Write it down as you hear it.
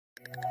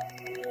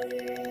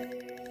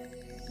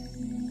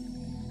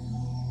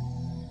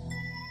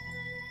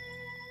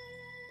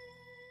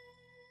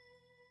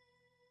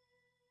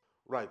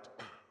right.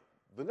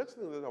 The next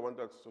thing that I want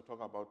us to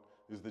talk about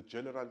is the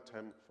general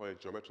term for a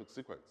geometric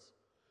sequence.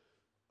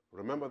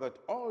 Remember that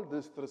all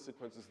these three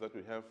sequences that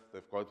we have,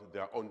 they've got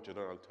their own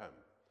general term.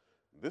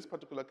 In this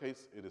particular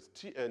case, it is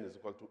Tn is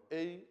equal to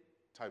A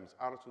times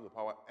r to the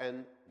power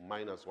n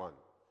minus 1.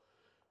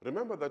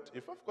 Remember that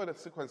if I've got a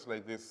sequence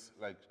like this,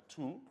 like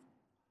 2,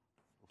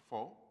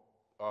 4,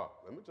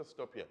 let me just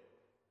stop here.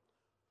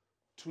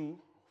 2,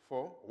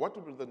 4, what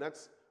will be the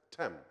next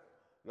term?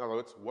 In other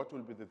words, what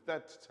will be the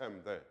third term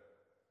there?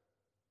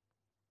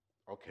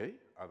 Okay,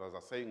 others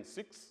are saying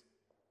 6,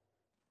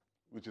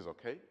 which is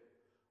okay.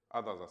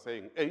 Others are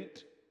saying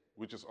 8,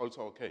 which is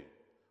also okay.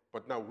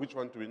 But now, which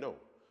one do we know?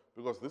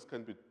 Because this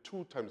can be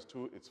 2 times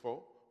 2 is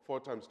 4, 4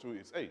 times 2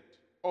 is 8.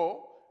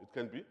 Or it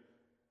can be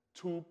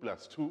 2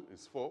 plus 2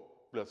 is 4,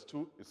 plus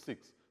 2 is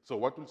 6. So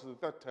what will be the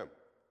third term?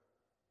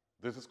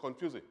 This is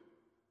confusing.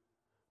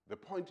 The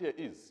point here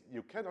is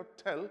you cannot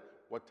tell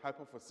what type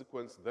of a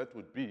sequence that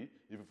would be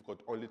if you've got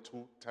only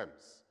 2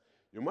 terms.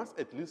 You must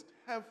at least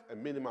have a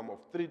minimum of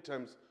 3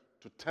 terms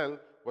to tell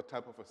what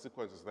type of a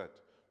sequence is that.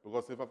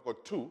 Because if I've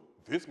got 2,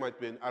 this might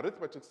be an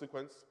arithmetic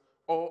sequence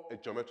or a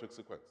geometric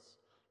sequence.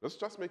 Let's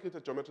just make it a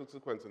geometric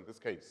sequence in this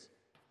case.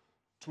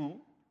 2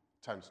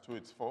 times 2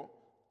 is 4,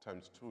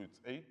 times 2 is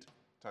 8,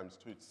 times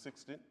 2 is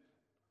 16.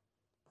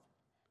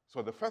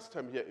 So the first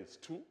term here is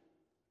 2,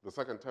 the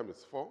second term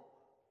is 4,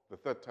 the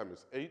third term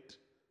is 8,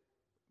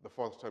 the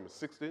fourth term is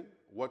 16.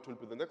 What will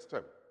be the next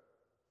term?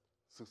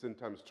 16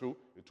 times 2,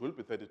 it will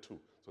be 32.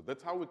 So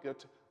that's how we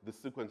get the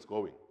sequence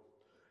going.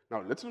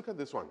 Now, let's look at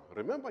this one.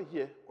 Remember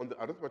here, on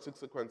the arithmetic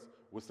sequence,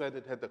 we said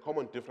it had a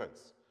common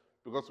difference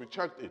because we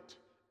checked it.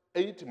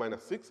 8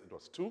 minus 6, it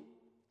was 2,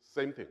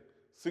 same thing.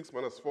 6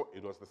 minus 4,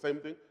 it was the same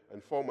thing.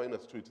 And 4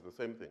 minus 2, it's the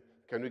same thing.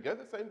 Can we get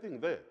the same thing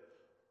there?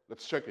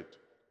 Let's check it.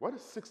 What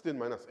is 16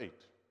 minus 8?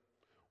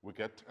 We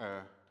get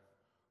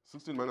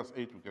 16 minus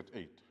 8, we get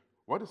 8.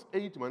 What is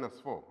 8 minus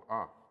 4?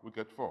 We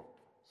get 4.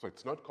 So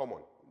it's not common.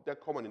 They're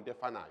common in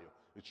defanayo.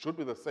 It should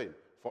be the same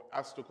for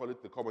us to call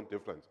it the common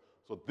difference.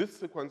 So this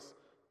sequence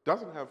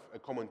doesn't have a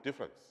common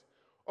difference.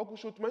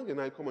 Okusho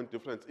tumangena a common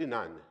difference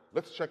inani.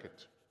 Let's check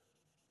it.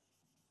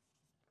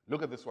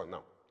 Look at this one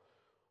now.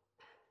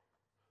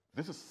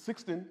 This is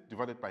 16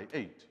 divided by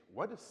 8.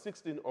 What is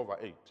 16 over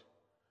 8?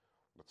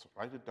 Let's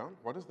write it down.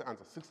 What is the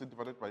answer? 16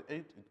 divided by 8,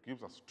 it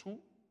gives us 2.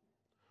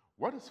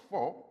 What is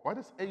 4? What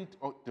is 8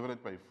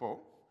 divided by 4?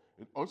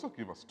 It also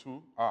gives us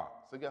 2.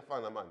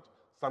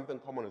 Something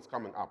common is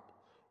coming up.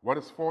 What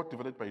is 4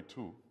 divided by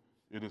 2?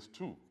 It is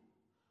 2.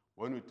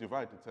 When we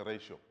divide, it's a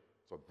ratio.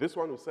 So this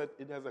one we said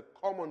it has a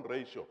common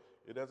ratio.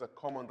 It has a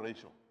common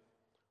ratio.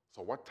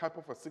 So what type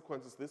of a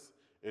sequence is this?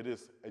 It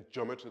is a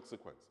geometric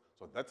sequence.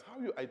 So that's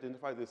how you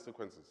identify these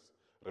sequences.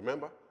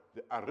 Remember,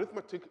 the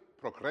arithmetic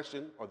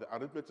progression or the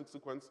arithmetic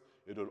sequence,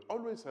 it will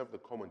always have the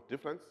common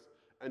difference,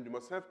 and you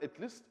must have at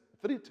least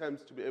 3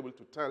 terms to be able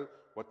to tell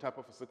what type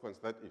of a sequence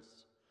that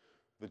is.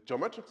 The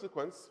geometric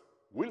sequence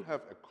will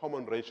have a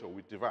common ratio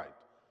we divide.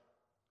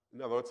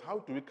 In other words, how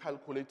do we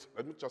calculate?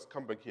 Let me just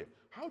come back here.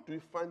 How do we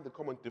find the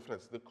common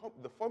difference?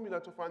 The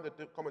formula to find the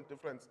common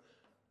difference,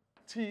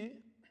 T,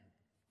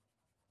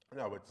 in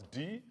other words,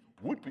 D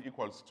would be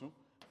equals to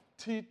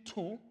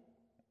T2,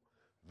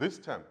 this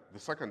term, the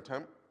second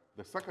term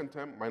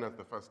minus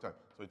the first term.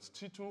 So it's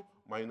T2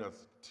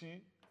 minus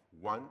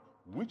T1,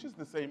 which is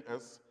the same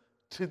as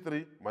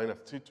T3 minus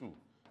T2.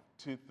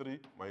 T3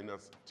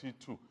 minus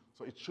T2.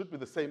 So it should be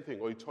the same thing,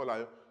 or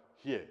itola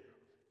here,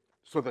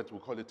 so that we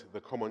call it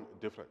the common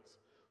difference.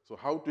 So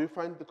how do we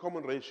find the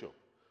common ratio?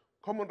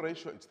 Common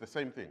ratio, it's the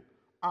same thing.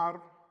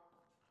 R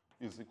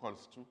is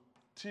equals to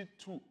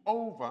T2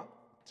 over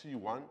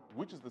T1,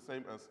 which is the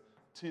same as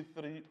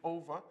T3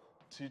 over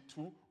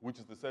T2, which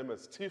is the same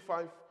as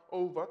T5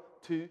 over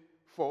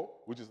T4,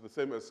 which is the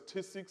same as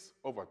T6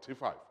 over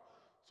T5.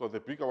 So the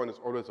bigger one is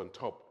always on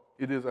top.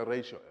 It is a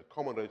ratio, a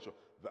common ratio.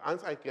 The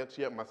answer I get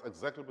here must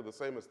exactly be the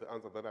same as the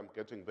answer that I'm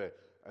getting there.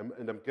 And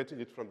I'm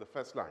getting it from the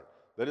first line.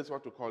 That is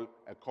what we call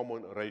a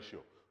common ratio.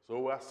 So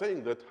we are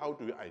saying that how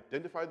do we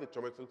identify the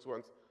geometric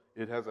sequence?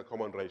 It has a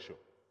common ratio.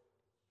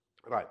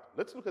 Right,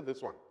 let's look at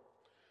this one.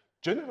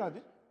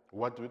 Generally,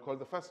 what do we call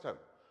the first term?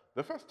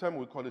 The first term,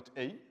 we call it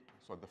A.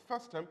 So the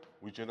first term,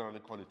 we generally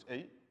call it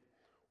A.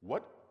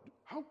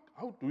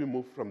 How do we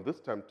move from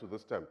this term to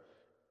this term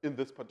in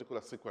this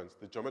particular sequence,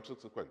 the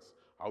geometric sequence?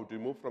 How do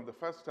we move from the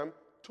first term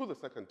to the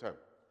second term?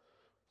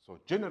 So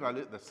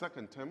generally, the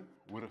second term,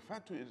 we refer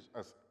to it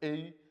as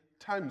A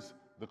times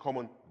the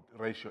common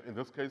ratio. In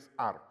this case,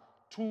 R.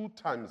 2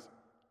 times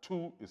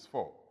 2 is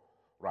 4.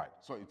 Right,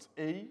 so it's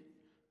A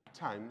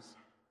times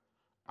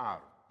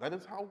R. That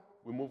is how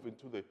we move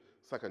into the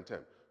second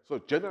term.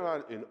 So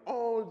generally, in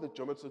all the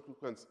geometric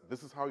sequence,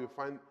 this is how you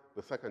find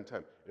the second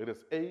term. It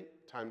is A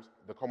times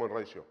the common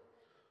ratio.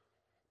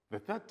 The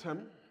third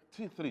term,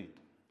 T3.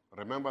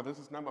 Remember, this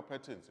is number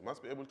patterns. You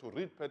must be able to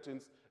read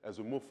patterns as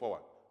we move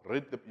forward.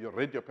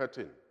 Read your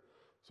pattern.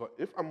 So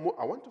if I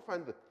want to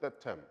find the third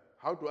term,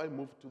 how do I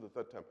move to the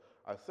third term?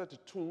 I set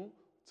 2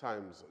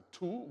 times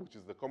 2, which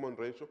is the common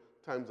ratio,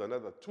 times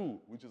another 2,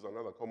 which is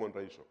another common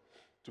ratio.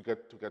 to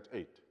get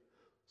 8.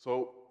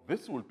 So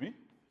this will be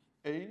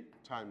a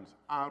times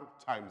r,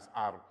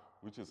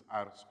 which is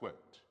r squared.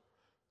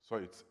 So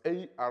it's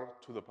ar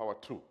to the power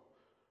 2.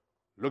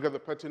 Look at the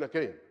pattern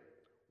again.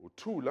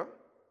 Utula,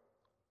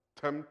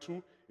 term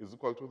 2 is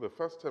equal to the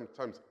first term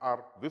times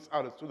r. This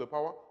r is to the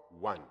power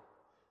 1.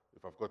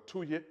 If I've got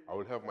 2 here, I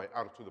will have my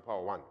r to the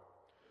power 1.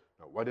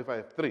 Now, what if I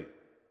have 3?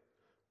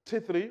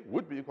 T3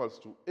 would be equals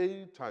to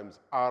a times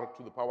r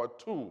to the power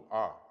 2.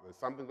 There's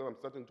something that I'm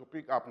starting to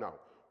pick up now.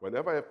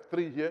 Whenever I have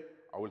 3 here,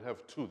 I will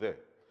have 2 there.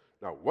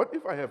 Now, what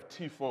if I have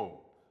T4?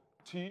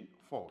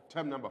 T4,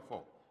 term number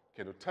 4.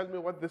 Can you tell me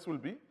what this will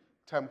be?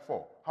 Term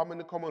 4. How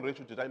many common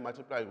ratios did I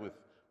multiply with?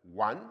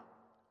 1,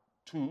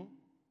 2,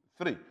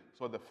 3.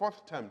 So the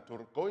fourth term,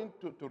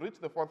 to reach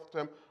the fourth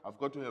term, I've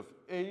got to have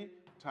a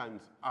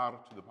times r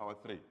to the power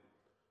 3.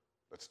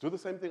 Let's do the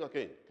same thing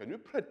again. Can you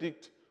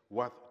predict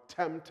what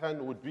term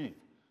 10 would be?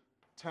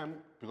 Term,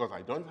 because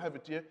I don't have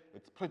it here,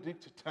 let's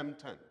predict term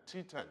 10,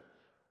 T10.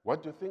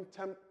 What do you think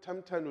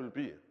term 10 will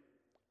be?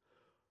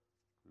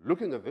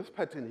 Looking at this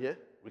pattern here,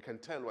 we can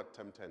tell what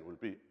term 10 will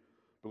be.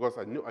 Because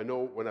I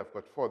know when I've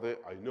got 4 there,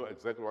 I know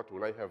exactly what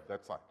will I have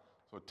that side.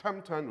 So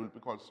term 10 will be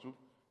equals to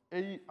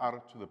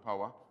ar to the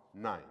power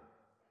 9.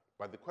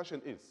 But the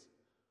question is,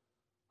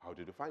 how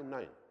did you find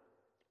 9?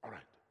 All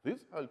right, this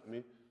helped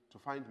me to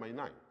find my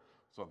 9.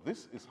 So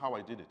this is how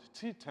I did it.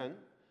 T10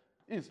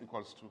 is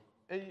equals to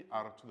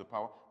ar to the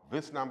power,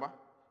 this number,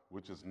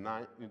 which is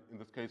 9, in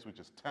this case, which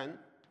is 10.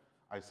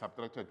 I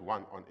subtracted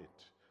 1 on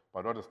it.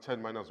 But what is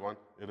 10 minus 1?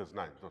 It is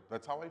 9. So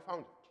that's how I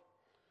found it.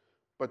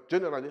 But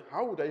generally,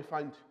 how would I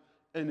find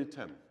any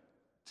term?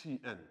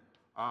 Tn.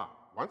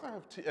 Once I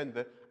have Tn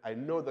there, I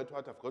know that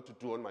what I've got to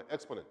do on my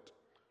exponent.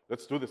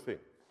 Let's do this thing.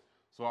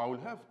 So I will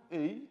have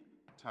a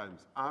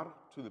times r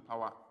to the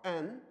power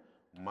n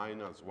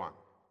minus 1.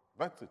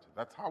 That's it.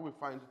 That's how we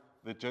find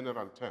the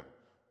general term.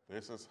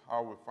 This is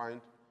how we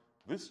find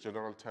this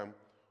general term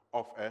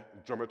of a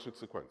geometric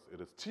sequence.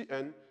 It is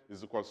Tn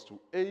is equals to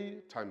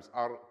a times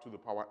r to the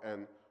power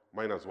n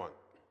minus 1.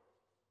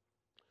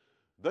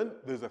 Then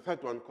there's a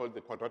third one called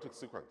the quadratic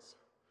sequence.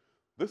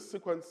 This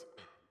sequence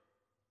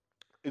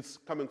is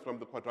coming from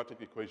the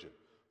quadratic equation.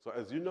 So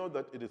as you know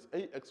that it is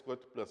ax squared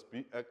plus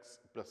bx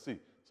plus c.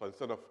 So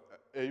instead of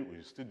a,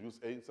 we still use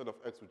a. Instead of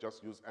x, we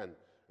just use n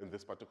in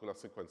this particular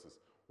sequences.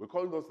 We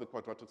call those the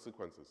quadratic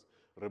sequences.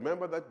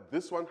 Remember that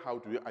this one, how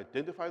do we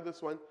identify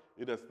this one?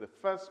 It has the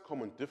first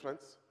common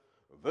difference.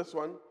 This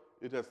one,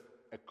 it has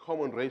a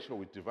common ratio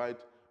we divide.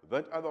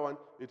 That other one,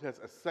 it has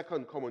a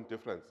second common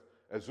difference.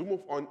 As we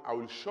move on, I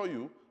will show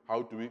you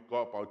how do we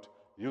go about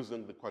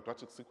using the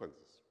quadratic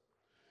sequences.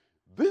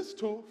 These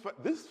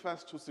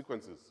first two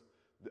sequences,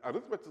 the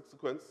arithmetic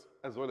sequence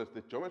as well as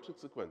the geometric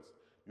sequence,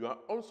 you are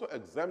also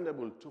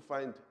examinable to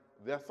find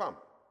their sum.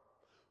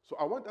 So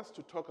I want us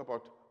to talk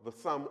about the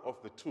sum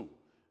of the two.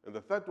 And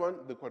the third one,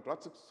 the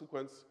quadratic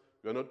sequence,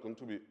 you are not going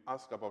to be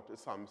asked about a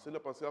sum.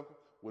 Syllabus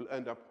will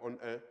end up on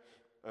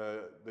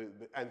the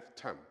nth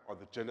term, or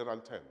the general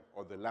term,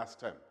 or the last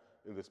term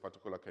in this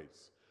particular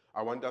case.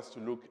 I want us to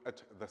look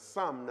at the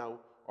sum now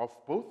of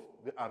both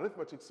the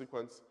arithmetic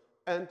sequence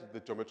and the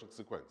geometric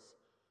sequence.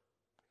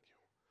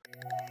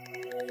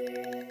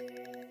 Thank you.